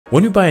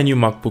When you buy a new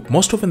MacBook,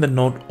 most often than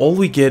not, all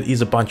we get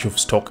is a bunch of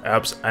stock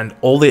apps and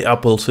all the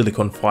Apple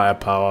Silicon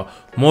firepower,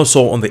 more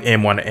so on the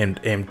M1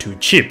 and M2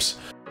 chips.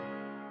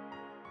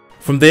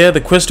 From there, the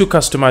quest to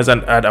customize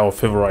and add our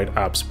favorite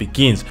apps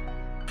begins.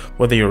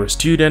 Whether you're a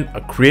student,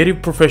 a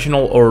creative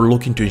professional, or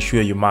looking to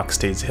ensure your Mac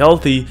stays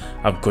healthy,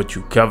 I've got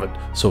you covered.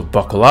 So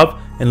buckle up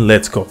and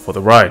let's go for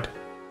the ride.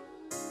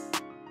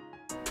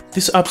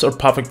 These apps are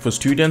perfect for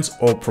students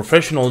or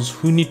professionals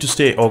who need to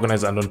stay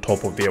organized and on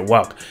top of their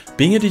work.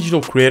 Being a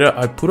digital creator,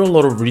 I put a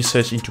lot of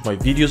research into my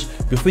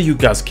videos before you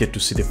guys get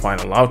to see the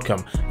final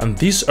outcome, and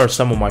these are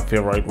some of my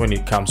favorite when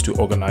it comes to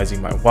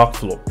organizing my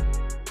workflow.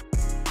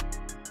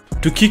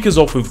 To kick us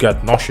off, we've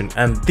got Notion,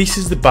 and this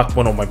is the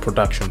backbone of my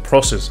production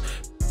process.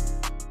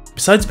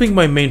 Besides being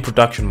my main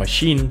production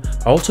machine,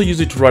 I also use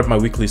it to write my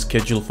weekly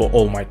schedule for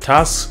all my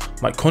tasks,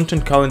 my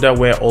content calendar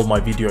where all my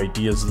video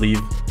ideas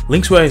live,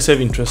 links where I save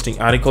interesting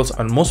articles,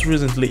 and most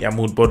recently a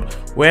mood board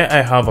where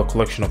I have a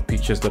collection of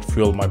pictures that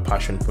fuel my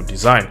passion for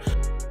design.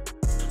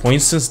 For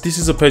instance, this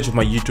is a page of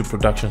my YouTube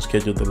production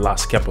schedule the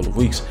last couple of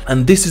weeks,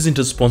 and this isn't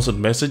a sponsored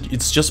message,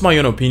 it's just my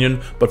own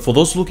opinion, but for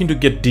those looking to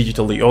get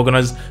digitally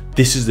organized,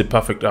 this is the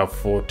perfect app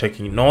for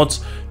taking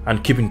notes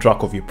and keeping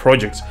track of your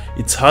projects.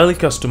 It's highly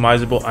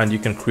customizable and you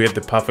can create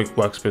the perfect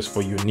workspace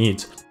for your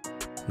needs.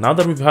 Now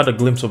that we've had a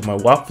glimpse of my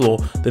workflow,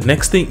 the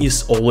next thing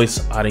is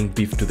always adding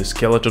beef to the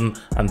skeleton,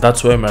 and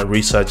that's where my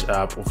research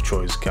app of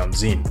choice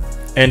comes in.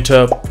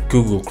 Enter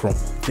Google Chrome,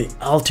 the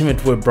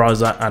ultimate web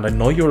browser, and I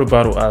know you're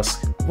about to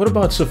ask, what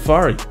about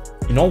Safari?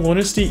 In all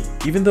honesty,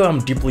 even though I'm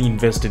deeply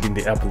invested in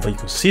the Apple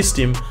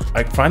ecosystem,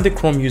 I find the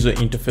Chrome user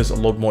interface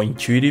a lot more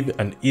intuitive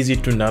and easy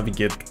to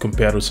navigate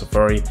compared to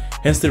Safari,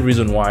 hence the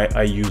reason why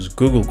I use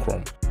Google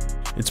Chrome.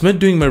 It's made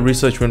doing my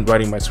research when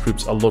writing my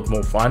scripts a lot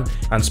more fun,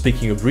 and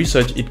speaking of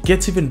research, it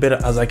gets even better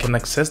as I can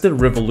access the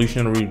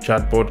revolutionary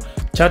chatbot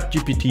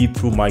ChatGPT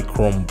through my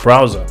Chrome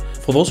browser.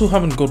 For those who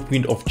haven't got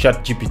wind of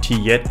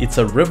ChatGPT yet, it's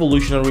a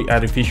revolutionary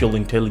artificial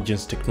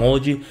intelligence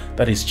technology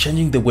that is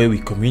changing the way we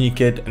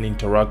communicate and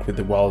interact with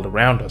the world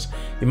around us.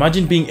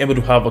 Imagine being able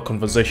to have a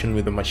conversation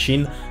with a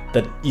machine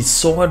that is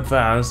so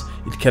advanced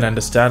it can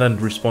understand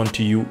and respond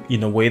to you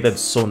in a way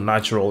that's so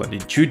natural and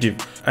intuitive.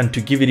 And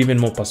to give it even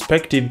more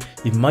perspective,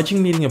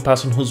 imagine meeting a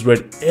person who's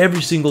read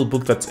every single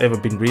book that's ever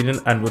been written,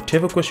 and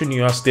whatever question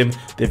you ask them,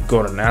 they've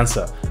got an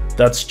answer.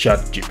 That's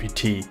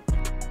ChatGPT.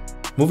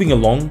 Moving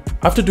along,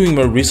 after doing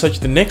my research,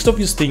 the next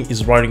obvious thing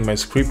is writing my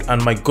script,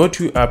 and my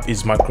go-to app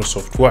is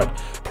Microsoft Word.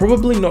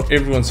 Probably not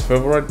everyone's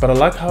favorite, but I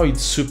like how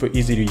it's super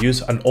easy to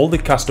use and all the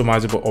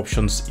customizable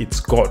options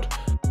it's got.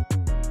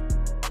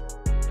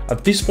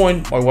 At this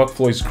point, my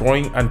workflow is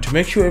growing, and to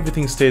make sure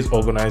everything stays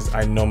organized,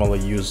 I normally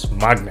use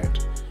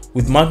Magnet.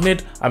 With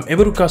Magnet, I'm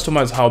able to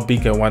customize how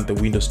big I want the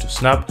windows to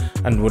snap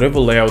and whatever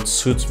layout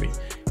suits me.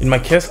 In my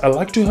case, I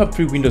like to have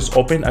 3 windows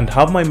open and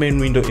have my main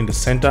window in the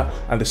center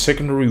and the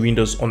secondary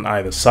windows on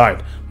either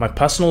side. My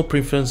personal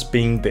preference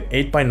being the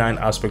 8:9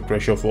 aspect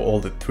ratio for all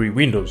the 3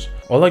 windows.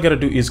 All I gotta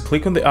do is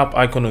click on the app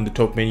icon on the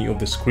top menu of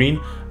the screen,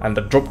 and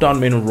the drop down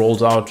menu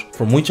rolls out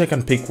from which I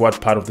can pick what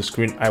part of the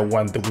screen I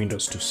want the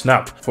windows to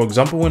snap. For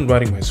example, when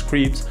writing my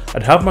scripts,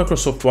 I'd have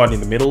Microsoft Word in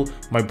the middle,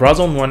 my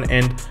browser on one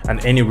end,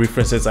 and any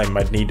references I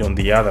might need on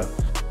the other.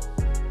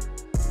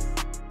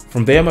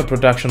 From there, my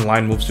production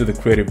line moves to the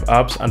creative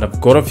apps, and I've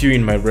got a few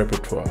in my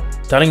repertoire.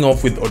 Starting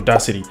off with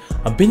Audacity.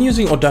 I've been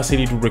using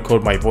Audacity to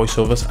record my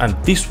voiceovers, and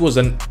this was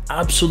an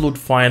absolute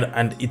find,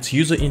 and its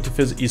user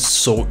interface is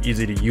so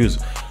easy to use.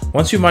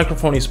 Once your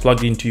microphone is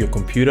plugged into your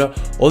computer,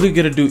 all you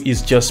gotta do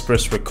is just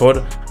press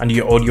record and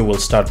your audio will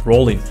start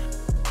rolling.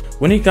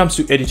 When it comes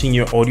to editing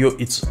your audio,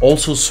 it's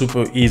also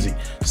super easy.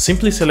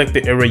 Simply select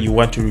the area you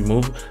want to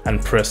remove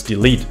and press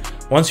delete.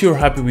 Once you're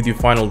happy with your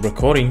final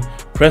recording,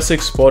 press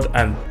export,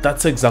 and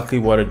that's exactly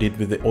what I did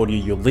with the audio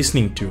you're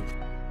listening to.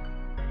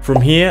 From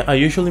here, I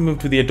usually move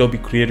to the Adobe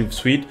Creative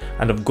Suite,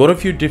 and I've got a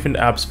few different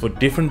apps for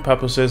different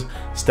purposes,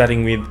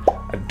 starting with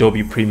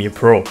Adobe Premiere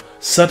Pro.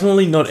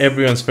 Certainly not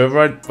everyone's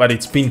favorite, but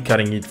it's been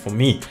cutting it for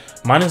me.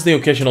 Minus the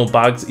occasional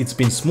bugs, it's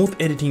been smooth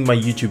editing my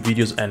YouTube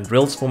videos and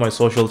reels for my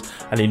socials,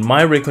 and in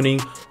my reckoning,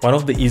 one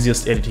of the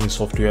easiest editing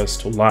softwares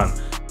to learn.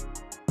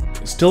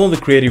 Still on the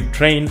creative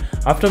train,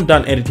 after I'm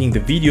done editing the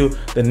video,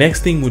 the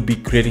next thing would be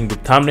creating the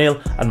thumbnail,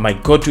 and my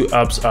go-to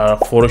apps are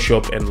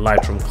Photoshop and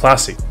Lightroom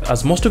Classic.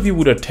 As most of you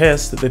would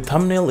attest, the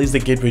thumbnail is the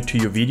gateway to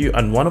your video,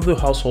 and one of the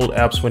household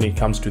apps when it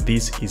comes to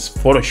this is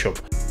Photoshop.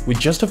 With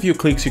just a few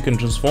clicks, you can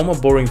transform a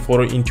boring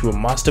photo into a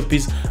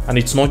masterpiece, and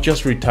it's not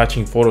just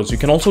retouching photos, you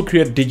can also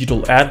create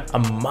digital art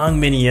among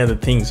many other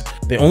things.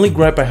 The only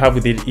gripe I have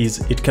with it is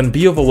it can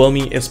be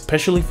overwhelming,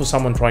 especially for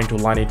someone trying to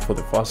learn it for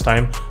the first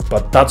time,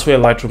 but that's where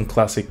Lightroom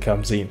Classic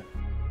comes in.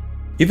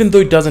 Even though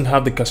it doesn't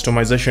have the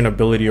customization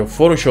ability of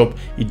Photoshop,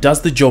 it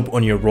does the job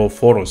on your raw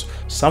photos.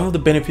 Some of the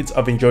benefits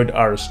I've enjoyed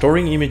are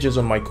storing images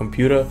on my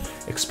computer,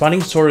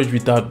 expanding storage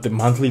without the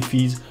monthly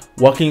fees,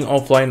 working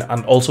offline,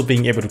 and also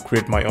being able to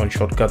create my own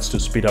shortcuts to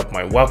speed up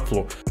my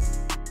workflow.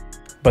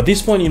 By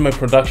this point in my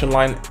production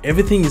line,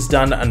 everything is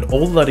done, and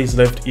all that is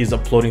left is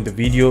uploading the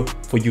video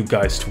for you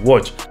guys to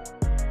watch.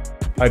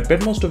 I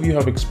bet most of you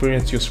have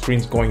experienced your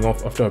screens going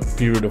off after a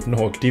period of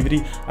no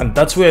activity, and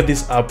that's where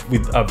this app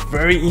with a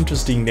very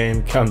interesting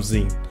name comes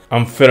in.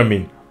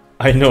 Amphetamine.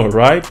 I know,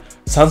 right?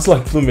 Sounds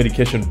like flu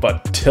medication,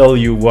 but tell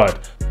you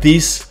what,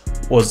 this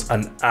was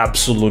an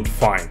absolute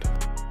find.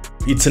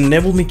 It's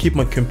enabled me keep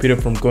my computer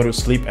from going to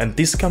sleep, and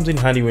this comes in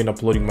handy when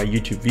uploading my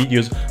YouTube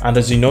videos, and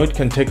as you know, it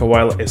can take a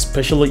while,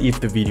 especially if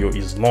the video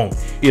is long.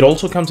 It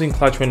also comes in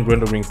clutch when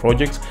rendering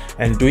projects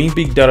and doing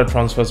big data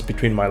transfers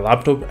between my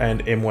laptop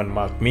and M1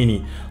 Mac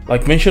Mini.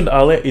 Like mentioned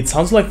earlier, it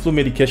sounds like flu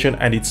medication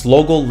and its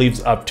logo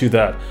lives up to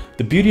that.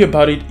 The beauty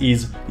about it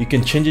is you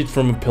can change it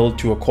from a pill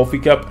to a coffee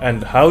cup,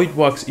 and how it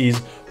works is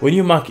when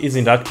your Mac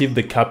isn't active,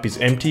 the cup is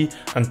empty,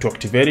 and to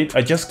activate it,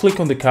 I just click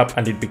on the cup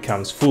and it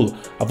becomes full.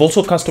 I've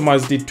also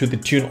customized it to the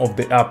tune of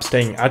the app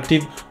staying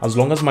active as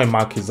long as my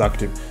Mac is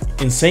active.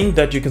 In saying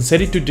that, you can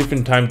set it to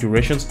different time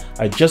durations.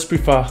 I just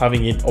prefer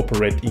having it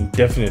operate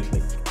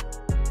indefinitely.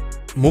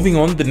 Moving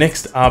on, the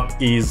next app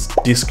is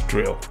Disk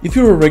Drill. If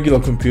you're a regular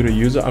computer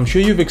user, I'm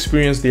sure you've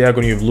experienced the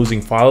agony of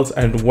losing files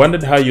and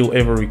wondered how you'll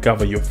ever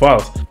recover your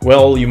files.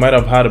 Well, you might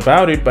have heard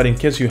about it, but in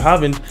case you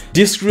haven't,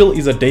 Disk Drill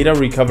is a data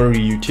recovery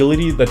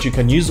utility that you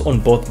can use on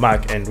both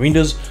Mac and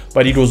Windows,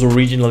 but it was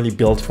originally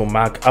built for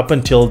Mac up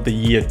until the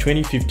year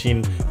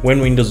 2015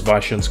 when Windows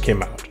versions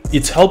came out.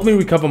 It's helped me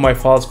recover my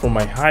files from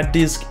my hard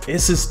disk,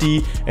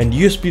 SSD, and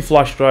USB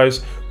flash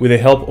drives with the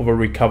help of a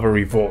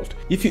recovery vault.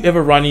 If you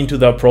ever run into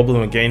that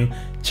problem again,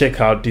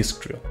 check out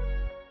Disk Drill.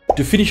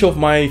 To finish off,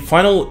 my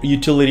final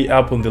utility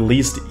app on the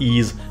list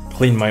is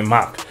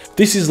CleanMyMac.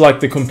 This is like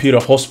the computer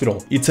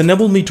hospital. It's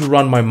enabled me to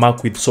run my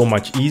Mac with so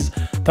much ease,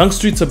 thanks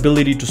to its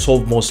ability to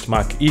solve most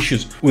Mac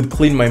issues. With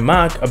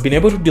CleanMyMac, I've been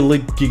able to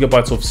delete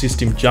gigabytes of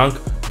system junk,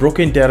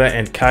 broken data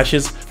and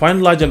caches,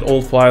 find large and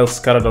old files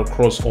scattered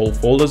across all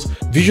folders,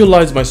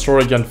 visualize my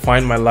storage and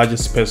find my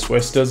largest space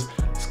wasters,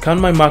 scan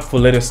my Mac for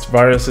latest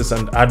viruses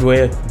and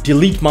adware,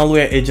 delete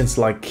malware agents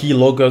like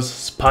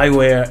keyloggers,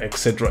 spyware,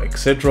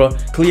 etc.,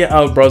 clear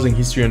out browsing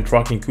history and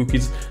tracking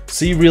cookies,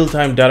 see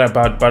real-time data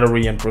about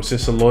battery and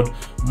processor load,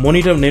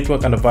 monitor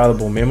network and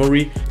available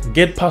memory,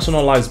 get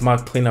personalized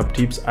Mac cleanup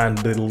tips, and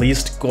the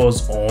list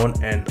goes on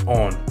and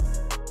on.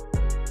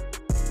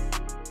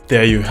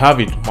 There you have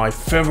it, my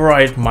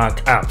favorite Mac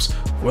apps.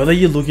 Whether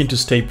you're looking to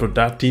stay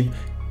productive,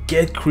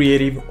 get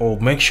creative, or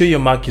make sure your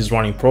Mac is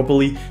running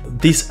properly,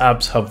 these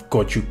apps have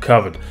got you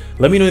covered.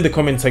 Let me know in the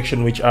comment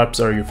section which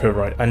apps are your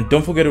favorite, and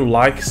don't forget to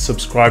like,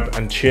 subscribe,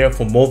 and share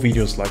for more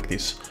videos like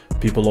this.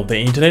 People of the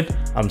internet,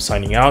 I'm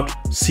signing out.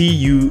 See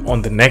you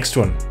on the next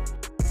one.